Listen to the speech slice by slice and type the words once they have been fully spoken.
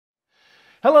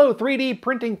Hello 3D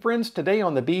printing friends. Today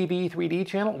on the BV3D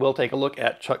channel, we'll take a look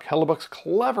at Chuck Hellebuyck's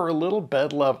clever little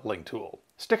bed leveling tool.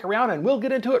 Stick around and we'll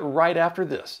get into it right after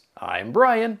this. I'm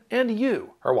Brian, and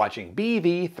you are watching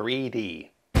BV3D.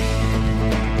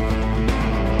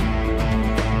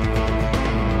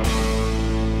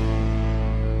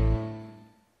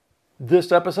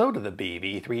 This episode of the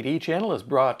BV3D channel is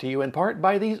brought to you in part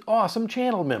by these awesome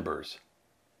channel members.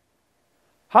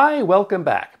 Hi, welcome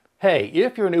back. Hey,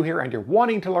 if you're new here and you're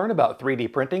wanting to learn about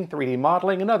 3D printing, 3D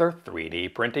modeling, and other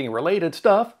 3D printing related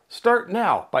stuff, start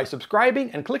now by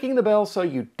subscribing and clicking the bell so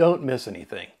you don't miss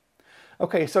anything.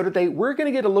 Okay, so today we're going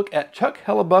to get a look at Chuck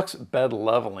Hellebuyck's bed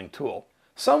leveling tool.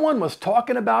 Someone was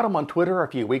talking about him on Twitter a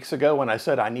few weeks ago when I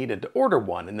said I needed to order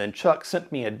one, and then Chuck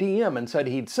sent me a DM and said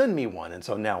he'd send me one, and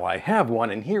so now I have one,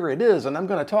 and here it is, and I'm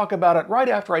going to talk about it right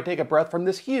after I take a breath from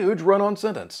this huge run-on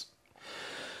sentence.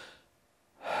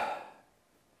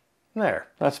 There,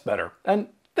 that's better. And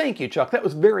thank you, Chuck. That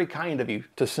was very kind of you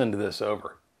to send this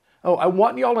over. Oh, I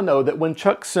want y'all to know that when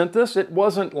Chuck sent this, it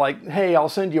wasn't like, hey, I'll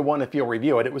send you one if you'll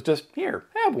review it. It was just, here,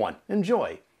 have one,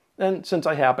 enjoy. And since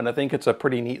I happen to think it's a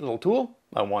pretty neat little tool,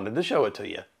 I wanted to show it to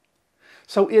you.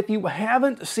 So if you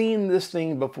haven't seen this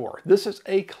thing before, this is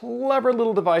a clever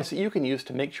little device that you can use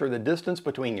to make sure the distance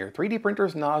between your 3D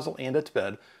printer's nozzle and its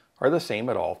bed are the same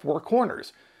at all four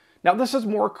corners. Now, this is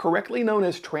more correctly known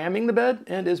as tramming the bed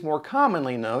and is more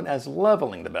commonly known as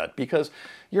leveling the bed because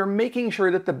you're making sure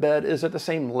that the bed is at the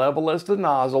same level as the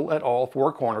nozzle at all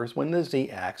four corners when the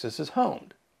Z-axis is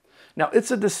honed. Now, it's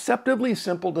a deceptively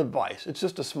simple device. It's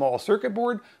just a small circuit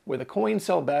board with a coin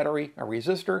cell battery, a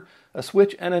resistor, a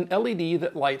switch, and an LED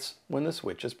that lights when the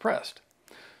switch is pressed.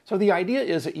 So the idea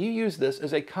is that you use this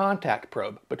as a contact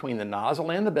probe between the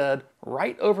nozzle and the bed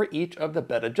right over each of the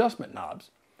bed adjustment knobs.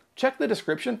 Check the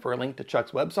description for a link to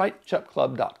Chuck's website,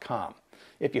 chuckclub.com.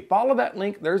 If you follow that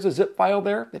link, there's a zip file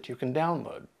there that you can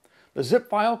download. The zip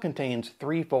file contains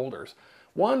 3 folders,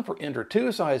 one for Ender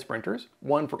 2 size printers,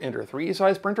 one for Ender 3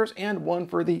 size printers, and one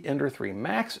for the Ender 3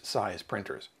 Max size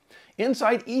printers.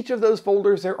 Inside each of those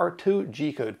folders, there are 2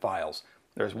 G-code files.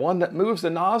 There's one that moves the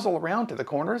nozzle around to the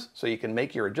corners so you can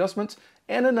make your adjustments,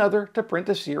 and another to print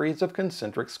a series of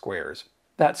concentric squares.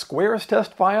 That squares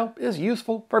test file is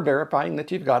useful for verifying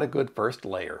that you've got a good first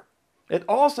layer. It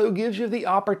also gives you the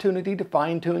opportunity to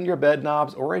fine-tune your bed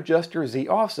knobs or adjust your Z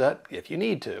offset if you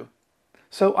need to.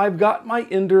 So I've got my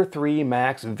Ender 3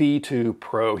 Max V2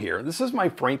 Pro here. This is my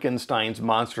Frankenstein's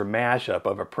monster mashup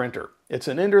of a printer. It's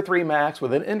an Ender 3 Max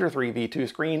with an Ender 3 V2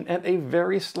 screen and a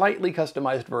very slightly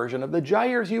customized version of the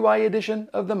Gyres UI edition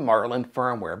of the Marlin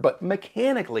firmware, but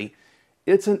mechanically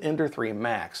it's an Ender 3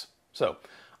 Max. So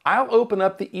I'll open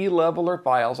up the e-leveler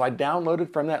files I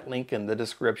downloaded from that link in the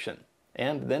description,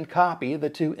 and then copy the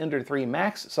 2 Ender 3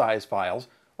 Max size files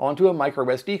onto a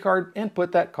microSD card and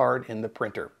put that card in the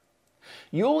printer.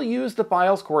 You'll use the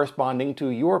files corresponding to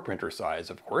your printer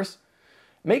size, of course.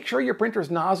 Make sure your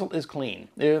printer's nozzle is clean.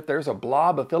 If there's a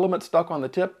blob of filament stuck on the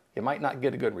tip, you might not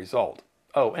get a good result.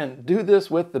 Oh, and do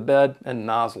this with the bed and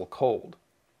nozzle cold.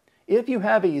 If you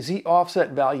have a Z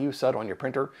offset value set on your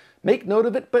printer, make note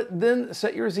of it, but then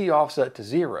set your Z offset to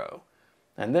 0.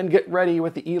 And then get ready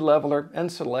with the e-leveler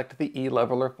and select the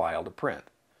e-leveler file to print.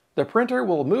 The printer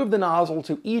will move the nozzle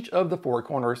to each of the 4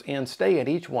 corners and stay at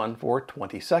each one for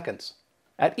 20 seconds.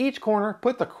 At each corner,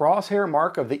 put the crosshair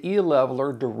mark of the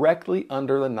e-leveler directly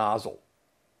under the nozzle.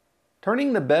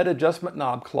 Turning the bed adjustment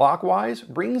knob clockwise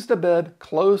brings the bed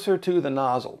closer to the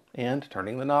nozzle, and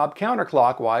turning the knob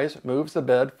counterclockwise moves the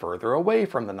bed further away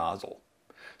from the nozzle.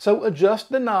 So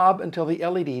adjust the knob until the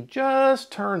LED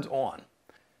just turns on.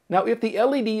 Now, if the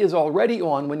LED is already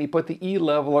on when you put the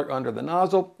e-leveler under the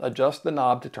nozzle, adjust the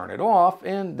knob to turn it off,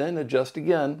 and then adjust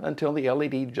again until the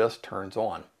LED just turns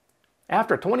on.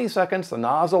 After 20 seconds, the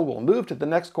nozzle will move to the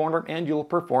next corner and you'll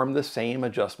perform the same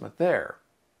adjustment there.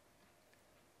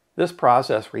 This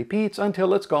process repeats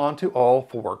until it's gone to all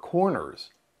 4 corners.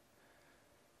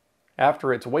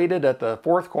 After it's waited at the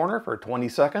 4th corner for 20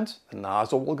 seconds, the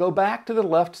nozzle will go back to the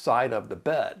left side of the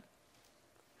bed.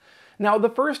 Now, the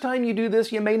first time you do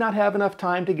this, you may not have enough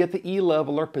time to get the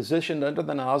e-leveler positioned under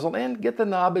the nozzle and get the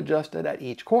knob adjusted at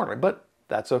each corner, but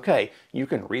that's okay. You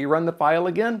can rerun the file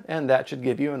again, and that should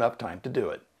give you enough time to do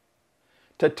it.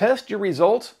 To test your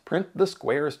results, print the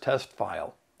squares test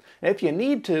file. If you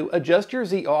need to, adjust your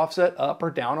Z offset up or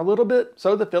down a little bit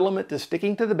so the filament is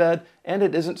sticking to the bed and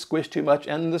it isn't squished too much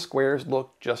and the squares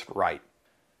look just right.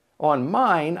 On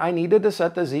mine, I needed to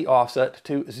set the Z offset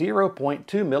to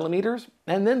 0.2 millimeters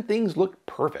and then things looked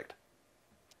perfect.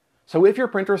 So if your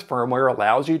printer's firmware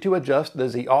allows you to adjust the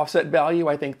Z offset value,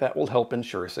 I think that will help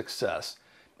ensure success.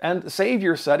 and save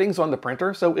your settings on the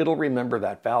printer so it'll remember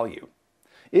that value.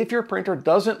 If your printer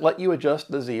doesn't let you adjust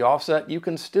the Z offset, you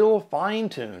can still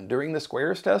fine-tune during the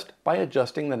squares test by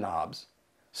adjusting the knobs.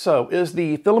 So, is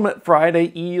the Filament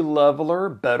Friday E-leveler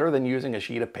better than using a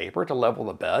sheet of paper to level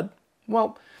the bed?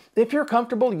 Well, if you're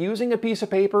comfortable using a piece of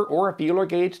paper or a feeler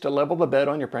gauge to level the bed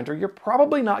on your printer, you're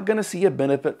probably not going to see a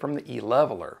benefit from the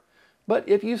E-leveler. But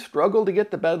if you struggle to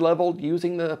get the bed leveled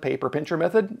using the paper pincher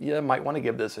method, you might want to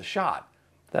give this a shot.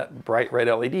 That bright red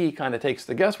LED kind of takes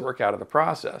the guesswork out of the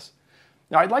process.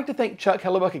 Now, I'd like to thank Chuck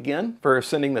Hellebuyck again for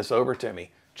sending this over to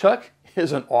me. Chuck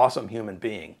is an awesome human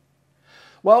being.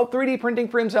 Well, 3D printing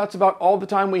friends, that's about all the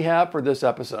time we have for this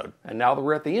episode. And now that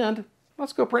we're at the end,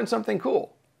 let's go print something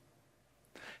cool.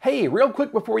 Hey, real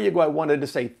quick before you go, I wanted to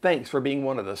say thanks for being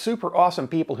one of the super awesome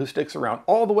people who sticks around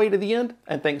all the way to the end,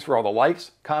 and thanks for all the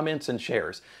likes, comments, and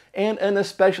shares. And an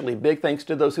especially big thanks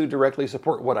to those who directly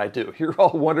support what I do. You're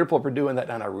all wonderful for doing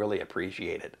that, and I really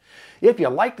appreciate it. If you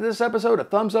liked this episode, a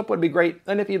thumbs up would be great,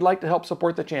 and if you'd like to help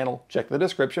support the channel, check the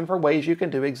description for ways you can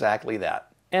do exactly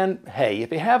that. And hey,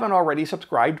 if you haven't already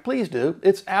subscribed, please do.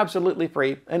 It's absolutely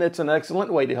free, and it's an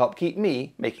excellent way to help keep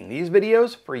me making these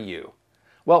videos for you.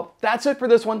 Well, that's it for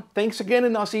this one. Thanks again,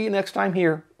 and I'll see you next time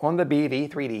here on the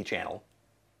BV3D channel.